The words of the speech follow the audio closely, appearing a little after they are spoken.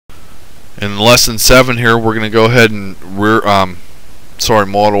In lesson 7 here, we're going to go ahead and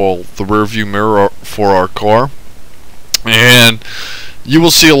model the rear view mirror for our car. And you will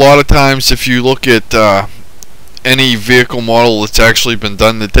see a lot of times if you look at any vehicle model that's actually been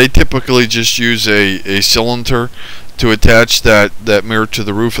done, that they typically just use a cylinder to attach that mirror to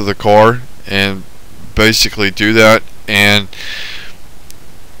the roof of the car and basically do that. And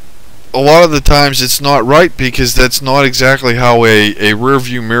a lot of the times it's not right, because that's not exactly how a rear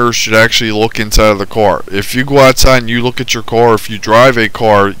view mirror should actually look inside of the car. If you go outside and you look at your car, if you drive a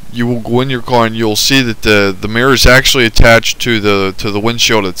car, you will go in your car and you'll see that the mirror is actually attached to the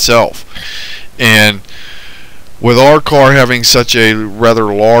windshield itself. And with our car having such a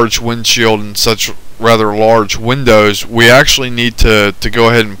rather large windshield and such rather large windows, we actually need to go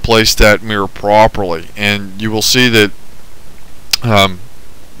ahead and place that mirror properly. And you will see that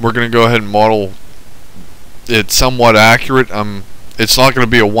we're going to go ahead and model it somewhat accurate. It's not going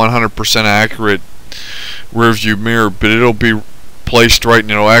to be a 100% accurate rear view mirror, but it'll be placed right and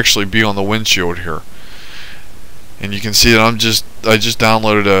it'll actually be on the windshield here. And you can see that I just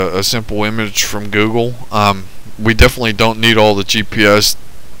downloaded a simple image from Google. We definitely don't need all the GPS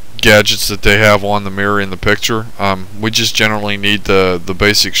gadgets that they have on the mirror in the picture. We just generally need the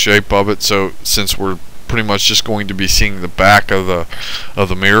basic shape of it. So since we're pretty much just going to be seeing the back of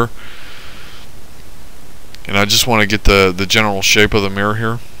the mirror, and I just want to get the general shape of the mirror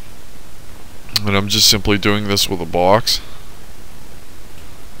here, and I'm just simply doing this with a box.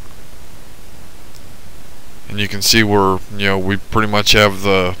 And you can see we pretty much have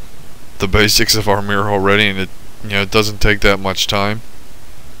the basics of our mirror already, and it doesn't take that much time.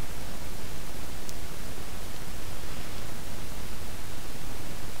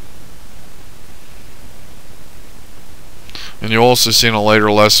 And you'll also see in a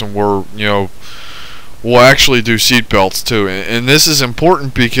later lesson where we'll actually do seat belts too. And this is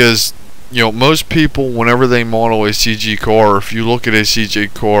important because most people, whenever they model a CG car, or if you look at a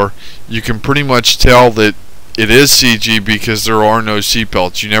CG car, you can pretty much tell that it is CG because there are no seat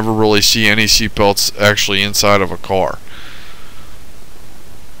belts. You never really see any seat belts actually inside of a car.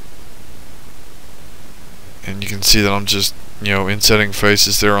 And you can see that I'm just insetting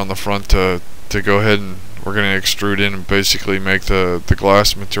faces there on the front to go ahead, and we're going to extrude in and basically make the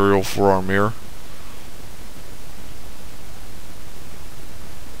glass material for our mirror.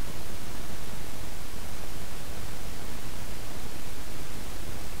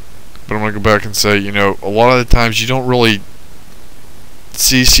 But I'm going to go back and say, a lot of the times you don't really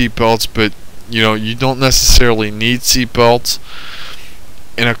see seat belts, but you don't necessarily need seat belts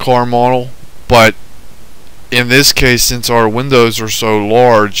in a car model. But in this case, since our windows are so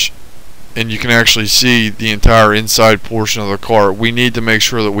large and you can actually see the entire inside portion of the car, we need to make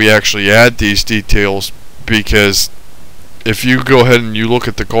sure that we actually add these details, because if you go ahead and you look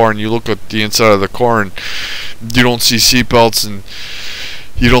at the car and you look at the inside of the car and you don't see seat belts and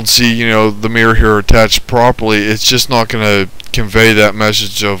you don't see the mirror here attached properly, it's just not going to convey that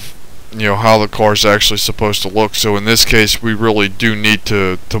message of how the car is actually supposed to look. So in this case, we really do need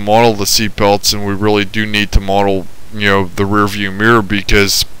to model the seat belts, and we really do need to model the rear view mirror,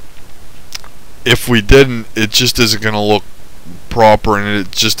 because if we didn't, it just isn't going to look proper and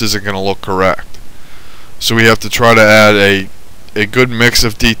it just isn't going to look correct. So we have to try to add a good mix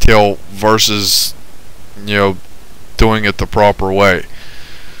of detail versus doing it the proper way.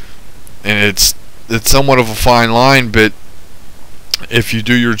 And it's somewhat of a fine line, but if you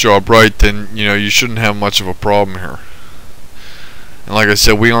do your job right, then you shouldn't have much of a problem here. And like I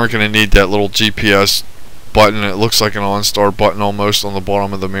said, we aren't going to need that little GPS button. It looks like an OnStar button almost on the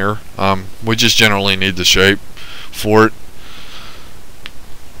bottom of the mirror. We just generally need the shape for it.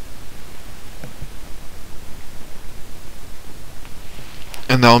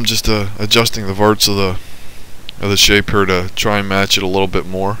 And now I'm just adjusting the verts of the shape here to try and match it a little bit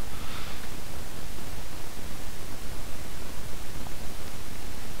more.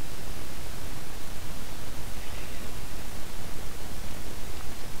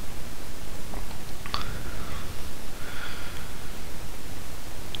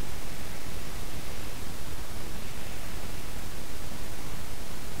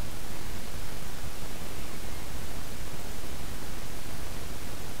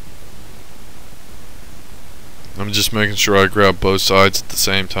 I'm just making sure I grab both sides at the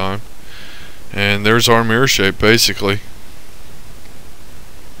same time. And there's our mirror shape basically.